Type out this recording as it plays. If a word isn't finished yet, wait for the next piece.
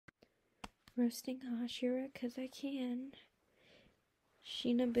roasting Hashira because I can.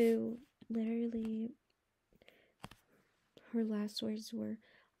 Shinabu, literally, her last words were,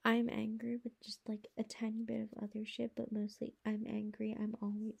 I'm angry, with just like a tiny bit of other shit, but mostly, I'm angry, I'm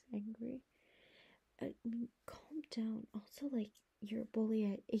always angry. I mean, calm down. Also, like, you're a bully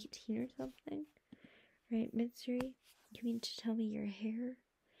at 18 or something? Right, Mitsuri? You mean to tell me your hair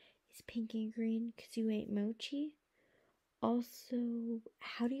is pink and green because you ate mochi? Also,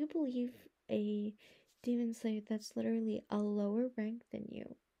 how do you believe a demon slayer that's literally a lower rank than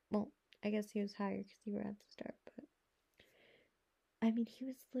you? Well, I guess he was higher because you were at the start, but I mean, he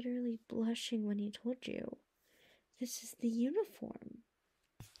was literally blushing when he told you. This is the uniform.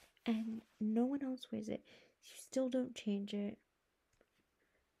 And no one else wears it. You still don't change it.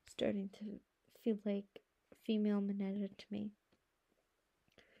 Starting to feel like female Mineta to me.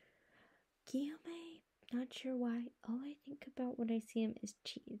 Guillaume, not sure why. All I think about when I see him is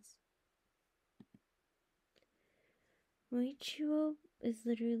cheese. Moichiro is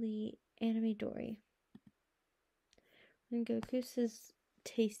literally anime Dory. When Goku says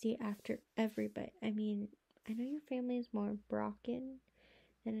tasty after every bite, I mean, I know your family is more Brocken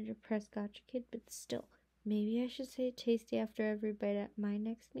than a depressed gotcha kid, but still, maybe I should say tasty after every bite at my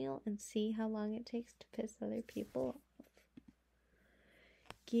next meal and see how long it takes to piss other people off.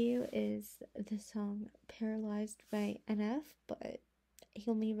 Gyu is the song Paralyzed by NF, but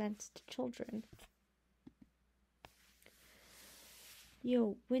he'll mean events to children.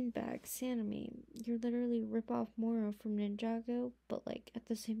 Yo, Windbag, Sanami, you're literally rip-off Moro from Ninjago, but like at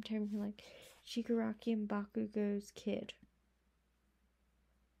the same time you're like Shigaraki and Bakugo's kid.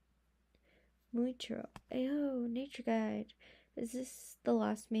 Muichiro, ayo, nature guide. Is this the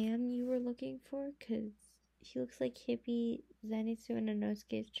lost man you were looking for? Cause he looks like hippie Zenitsu and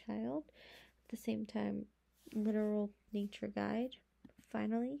Inosuke's child. At the same time, literal nature guide.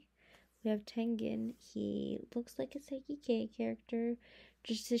 Finally, we have Tengen. He looks like a Seiki K character,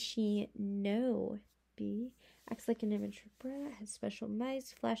 just as she no be. Acts like an immature brat, has special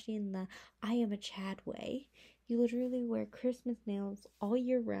mice, flashy in the I am a Chad way. You literally wear Christmas nails all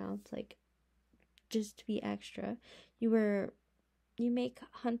year round, like just to be extra. You make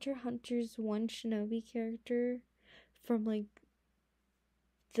Hunter x Hunter's one shinobi character from like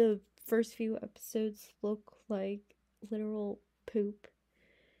the first few episodes look like literal poop.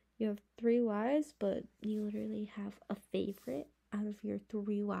 You have 3 wives, but you literally have a favorite out of your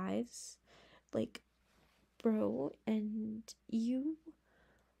 3 wives. Like, bro, and you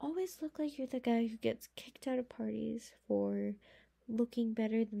always look like you're the guy who gets kicked out of parties for looking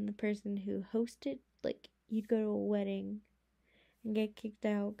better than the person who hosted. Like, you'd go to a wedding and get kicked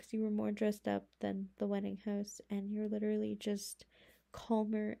out because you were more dressed up than the wedding host, and you're literally just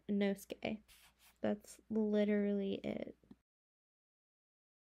calmer Inosuke. That's literally it.